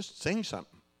 Let's just sing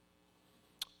something.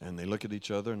 And they look at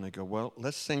each other and they go, well,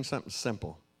 let's sing something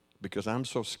simple because I'm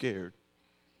so scared.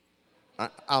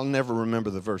 I'll never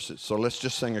remember the verses, so let's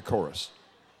just sing a chorus.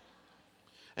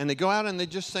 And they go out and they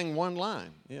just sing one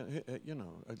line.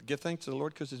 Give thanks to the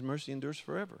Lord because his mercy endures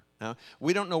forever. Now,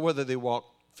 we don't know whether they walk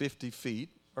 50 feet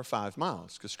or 5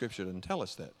 miles because Scripture doesn't tell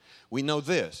us that. We know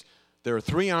this. There are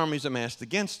 3 armies amassed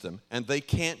against them, and they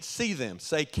can't see them.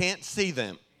 Say, can't see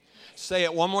them. Say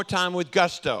it one more time with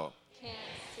gusto. Can't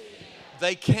see them.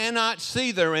 They cannot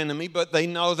see their enemy, but they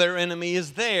know their enemy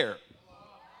is there.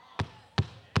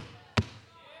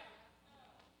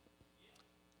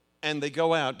 And they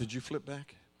go out. Did you flip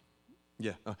back?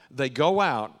 Yeah. They go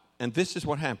out, and this is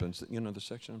what happens. You know the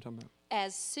section I'm talking about?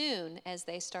 As soon as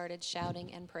they started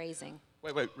shouting and praising.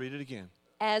 Wait, read it again.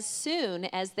 As soon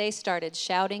as they started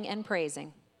shouting and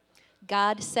praising,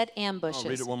 God set ambushes.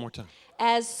 Read it one more time.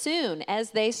 As soon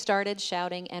as they started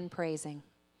shouting and praising,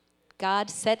 God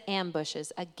set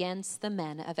ambushes against the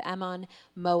men of Ammon,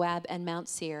 Moab, and Mount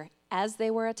Seir as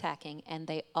they were attacking, and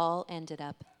they all ended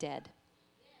up dead.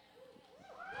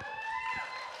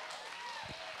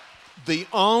 The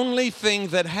only thing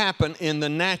that happened in the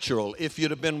natural, if you'd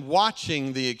have been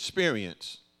watching the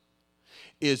experience,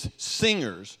 is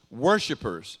singers,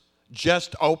 worshipers,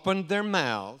 just opened their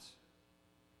mouths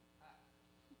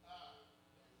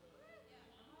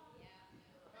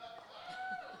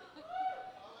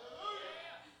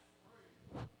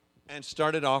and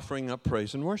started offering up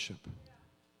praise and worship.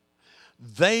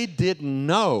 They didn't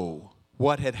know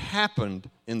what had happened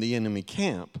in the enemy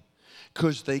camp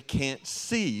because they can't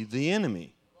see the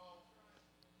enemy.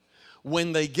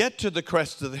 When they get to the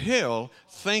crest of the hill,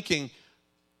 thinking,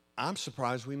 I'm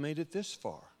surprised we made it this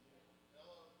far.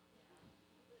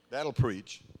 That'll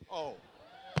preach. Oh.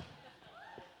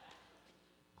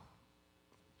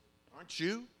 Aren't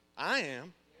you? I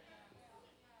am.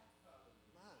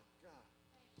 My God.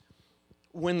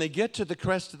 When they get to the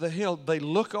crest of the hill, they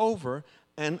look over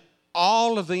and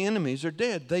all of the enemies are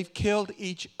dead. They've killed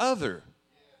each other.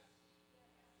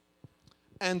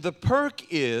 And the perk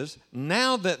is,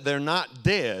 now that they're not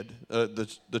dead,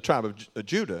 the tribe of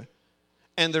Judah,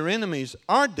 and their enemies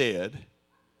are dead,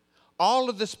 all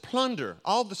of this plunder,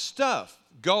 all the stuff,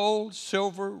 gold,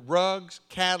 silver, rugs,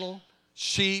 cattle,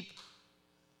 sheep,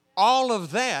 all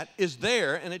of that is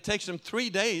there, and it takes them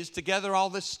 3 days to gather all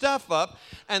this stuff up.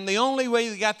 And the only way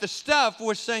they got the stuff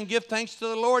was saying, give thanks to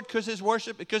the Lord because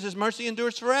his mercy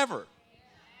endures forever.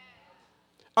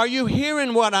 Are you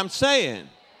hearing what I'm saying?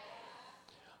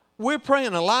 We're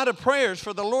praying a lot of prayers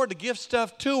for the Lord to give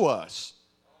stuff to us.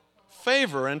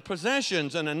 Favor and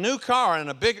possessions and a new car and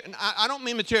a big, I don't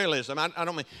mean materialism, I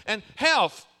don't mean, and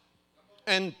health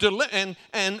and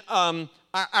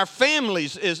our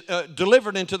families is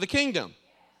delivered into the kingdom.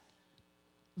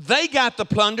 They got the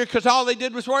plunder because all they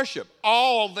did was worship.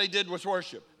 All they did was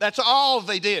worship. That's all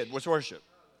they did was worship.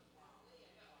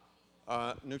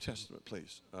 New Testament,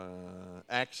 please.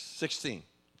 Acts 16.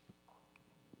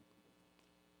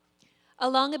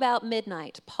 Along about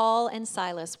midnight, Paul and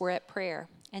Silas were at prayer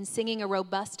and singing a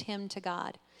robust hymn to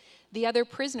God. The other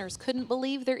prisoners couldn't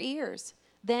believe their ears.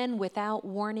 Then, without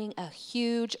warning, a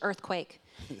huge earthquake.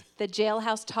 The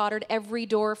jailhouse tottered, every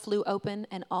door flew open,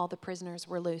 and all the prisoners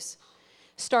were loose.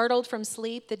 Startled from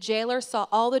sleep, the jailer saw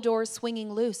all the doors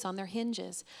swinging loose on their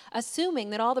hinges.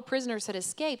 Assuming that all the prisoners had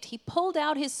escaped, he pulled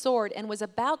out his sword and was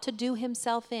about to do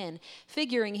himself in,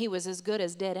 figuring he was as good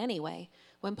as dead anyway,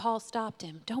 when Paul stopped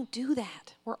him. Don't do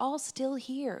that. We're all still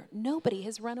here. Nobody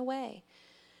has run away.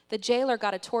 The jailer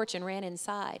got a torch and ran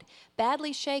inside.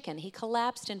 Badly shaken, he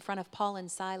collapsed in front of Paul and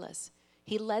Silas.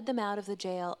 He led them out of the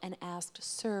jail and asked,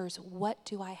 "Sirs, what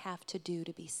do I have to do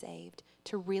to be saved,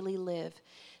 to really live?"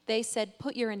 They said,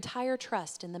 "Put your entire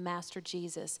trust in the Master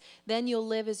Jesus. Then you'll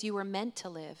live as you were meant to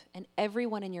live, and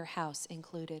everyone in your house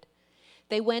included."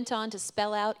 They went on to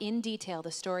spell out in detail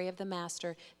the story of the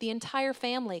Master. The entire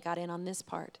family got in on this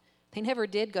part. They never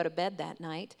did go to bed that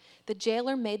night. The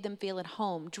jailer made them feel at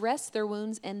home, dressed their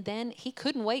wounds, and then he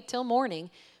couldn't wait till morning,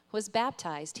 was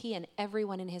baptized, he and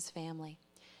everyone in his family.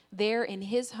 There in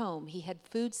his home, he had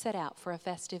food set out for a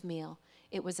festive meal.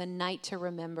 It was a night to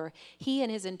remember. He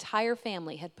and his entire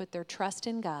family had put their trust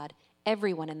in God.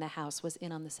 Everyone in the house was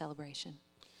in on the celebration.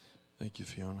 Thank you,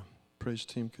 Fiona. Praise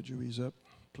team, could you ease up,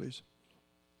 please?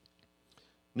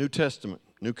 New Testament,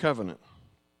 New Covenant.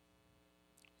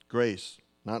 Grace,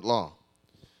 not law.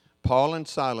 Paul and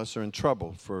Silas are in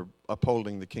trouble for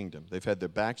upholding the kingdom. They've had their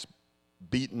backs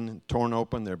beaten and torn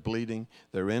open. They're bleeding.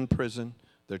 They're in prison.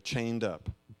 They're chained up.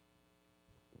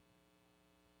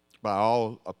 By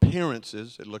all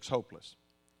appearances, it looks hopeless.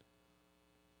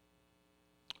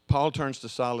 Paul turns to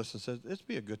Silas and says, "This would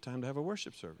be a good time to have a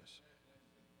worship service."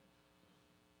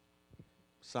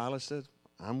 Silas says,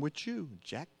 "I'm with you,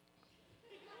 Jack.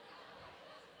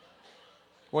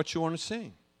 What you want to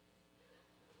sing?"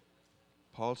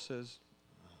 Paul says,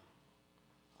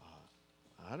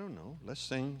 "I don't know. Let's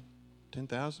sing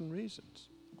 10,000 Reasons.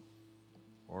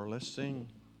 Or let's sing,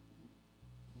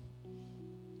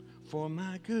 For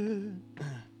My Good.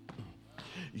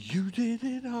 You did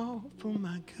it all for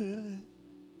my good."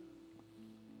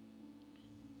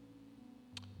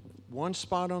 One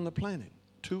spot on the planet,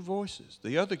 two voices.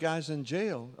 The other guys in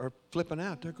jail are flipping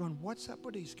out. They're going, "What's up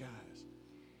with these guys?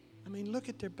 I mean, look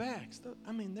at their backs.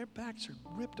 I mean, their backs are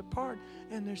ripped apart,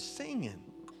 and they're singing."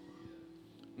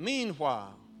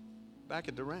 Meanwhile, back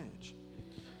at the ranch,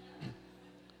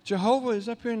 Jehovah is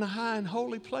up here in the high and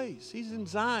holy place. He's in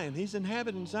Zion. He's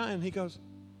inhabiting Zion. He goes,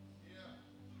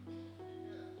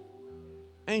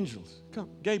 "Angels, come.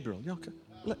 Gabriel, y'all come.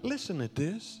 Listen at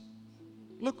this.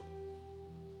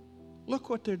 Look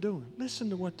what they're doing. Listen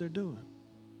to what they're doing.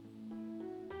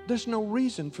 There's no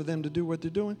reason for them to do what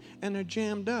they're doing, and they're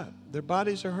jammed up. Their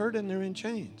bodies are hurt, and they're in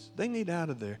chains. They need out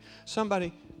of there.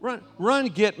 Somebody, run,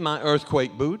 get my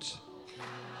earthquake boots."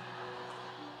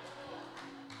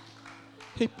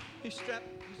 He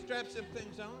straps them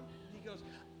things on. He goes,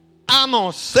 "I'm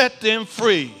going to set them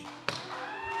free."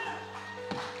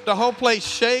 The whole place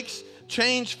shakes.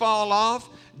 Chains fall off.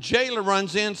 Jailer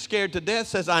runs in scared to death,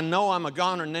 says, "I know I'm a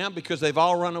goner now because they've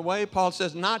all run away." Paul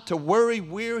says, "Not to worry,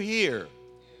 we're here."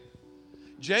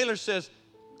 Jailer says,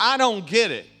 "I don't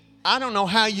get it. I don't know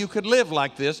how you could live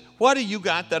like this. What do you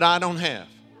got that I don't have?"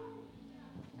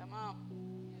 Come on.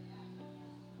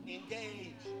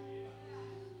 Engage.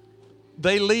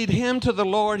 They lead him to the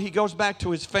Lord. He goes back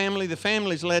to his family. The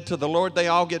family's led to the Lord. They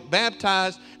all get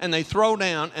baptized, and they throw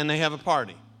down, and they have a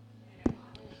party.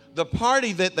 The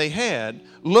party that they had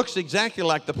looks exactly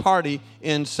like the party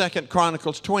in 2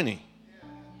 Chronicles 20.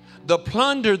 The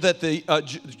plunder that the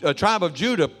tribe of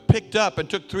Judah picked up and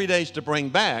took 3 days to bring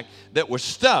back, that was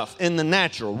stuff in the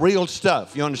natural, real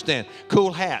stuff, you understand?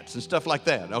 Cool hats and stuff like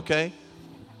that, okay?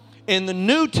 In the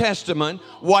New Testament,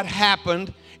 what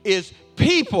happened is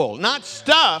people, not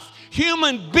stuff,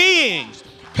 human beings,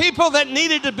 people that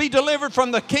needed to be delivered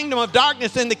from the kingdom of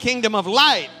darkness and the kingdom of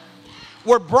light,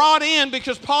 were brought in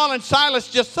because Paul and Silas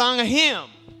just sung a hymn.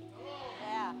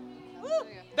 Yeah.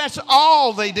 That's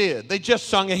all they did. They just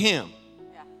sung a hymn.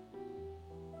 Yeah.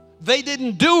 They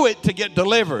didn't do it to get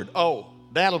delivered. Oh,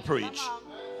 that'll preach.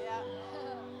 Yeah.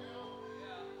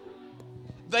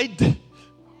 They did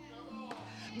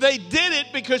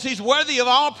it because he's worthy of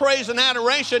all praise and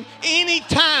adoration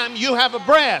anytime you have a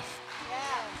breath.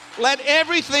 Yes. Let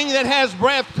everything that has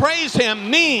breath praise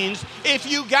him means if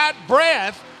you got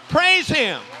breath, praise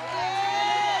him.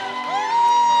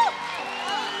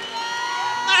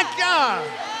 My God.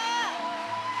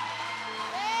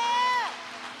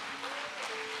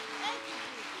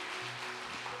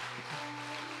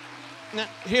 Now,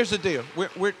 here's the deal.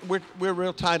 We're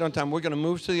real tight on time. We're going to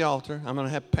move to the altar. I'm going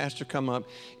to have Pastor come up.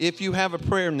 If you have a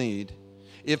prayer need,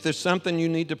 if there's something you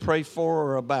need to pray for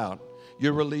or about,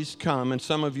 your release come. And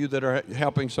some of you that are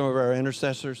helping some of our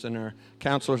intercessors and our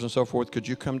counselors and so forth, could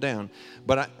you come down?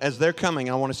 But as they're coming,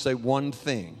 I want to say one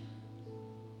thing.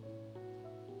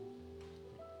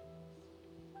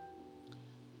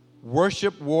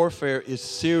 Worship warfare is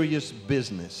serious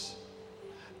business.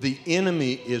 The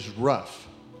enemy is rough.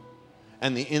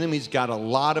 And the enemy's got a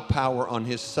lot of power on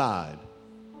his side.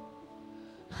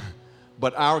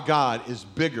 But our God is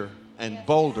bigger and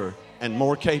bolder and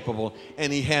more capable,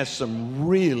 and He has some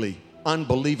really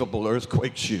unbelievable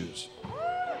earthquake shoes.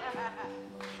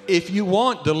 If you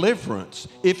want deliverance,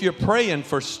 if you're praying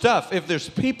for stuff, if there's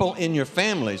people in your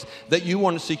families that you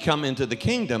want to see come into the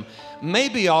kingdom,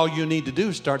 maybe all you need to do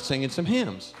is start singing some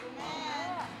hymns.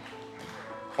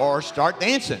 Or start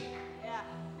dancing.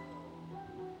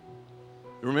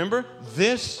 Remember,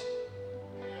 this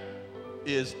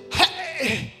is,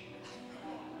 hey!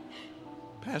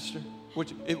 Pastor,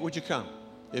 would you come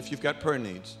if you've got prayer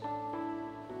needs?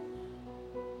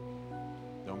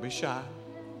 Don't be shy.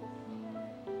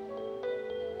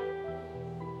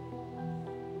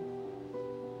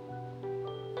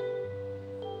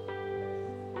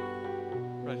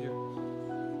 Right here.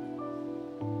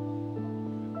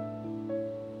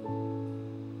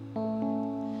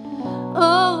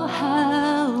 Oh,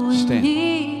 how we Stand.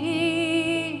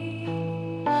 need,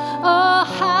 oh,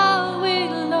 how we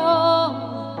long,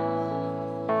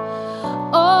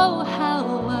 oh,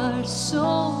 how our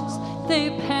souls, they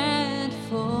pant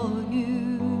for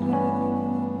you.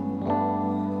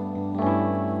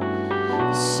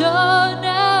 So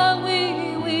now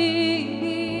we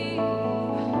weep,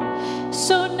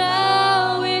 so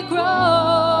now we grow,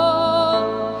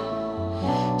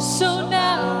 so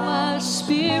now our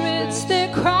spirits, they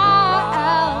cry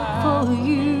out for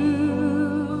you.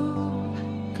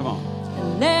 Come on.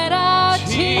 Let our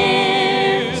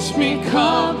tears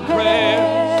become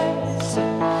prayers,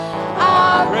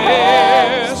 our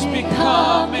prayers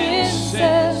become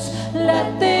incense.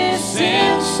 Let this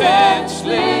incense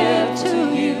live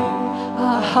to you,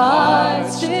 our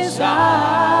heart's desire.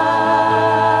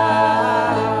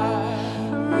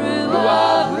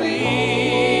 Ruah,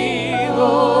 breathe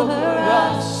over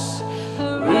us.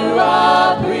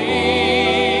 Ruah,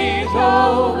 breathe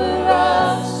over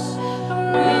us.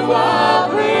 Ruah,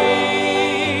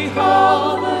 breathe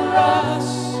over us.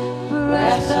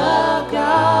 Breath of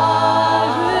God,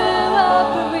 Ruah,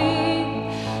 breathe.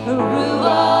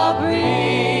 Ruah,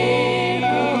 breathe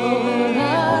over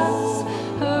us.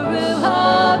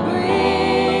 Ruah,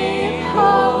 breathe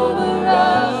over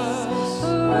us.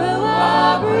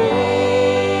 Ruah,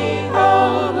 breathe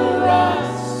over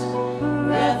us.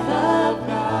 Breath of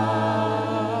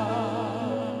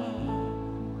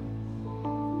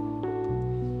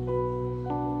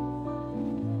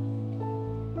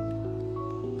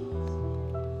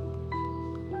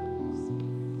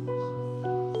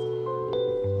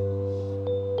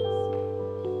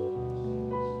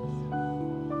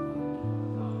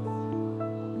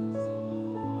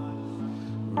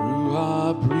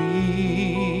Ruah,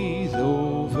 breathe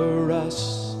over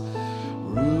us.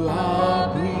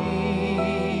 Ruah,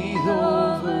 breathe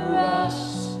over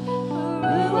us.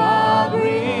 Ruah,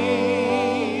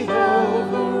 breathe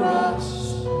over us.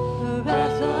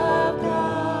 Breath of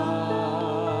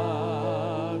God.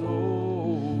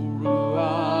 Oh,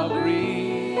 Ruah,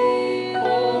 breathe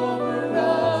over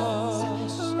us.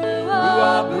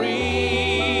 Ruah,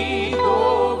 breathe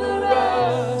over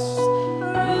us.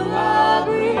 Ruah,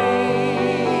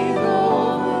 breathe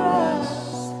over us.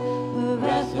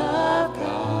 Breath of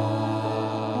God.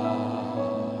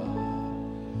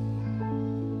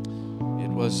 It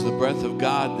was the breath of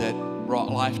God that brought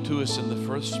life to us in the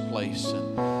first place,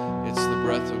 and it's the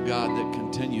breath of God that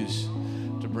continues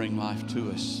to bring life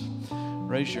to us.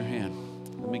 Raise your hand.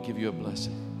 Let me give you a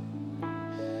blessing.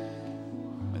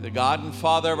 May the God and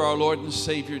Father of our Lord and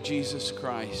Savior Jesus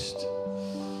Christ,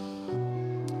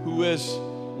 who is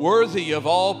worthy of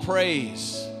all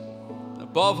praise,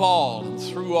 above all and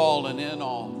through all and in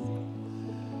all,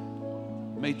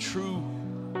 may true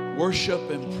worship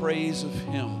and praise of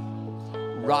Him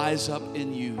rise up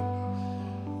in you.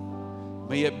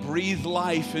 May it breathe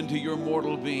life into your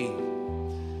mortal being,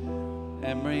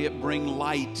 and may it bring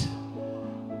light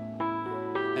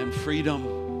and freedom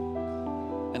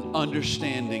and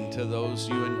understanding to those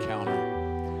you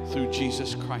encounter through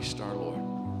Jesus Christ our Lord.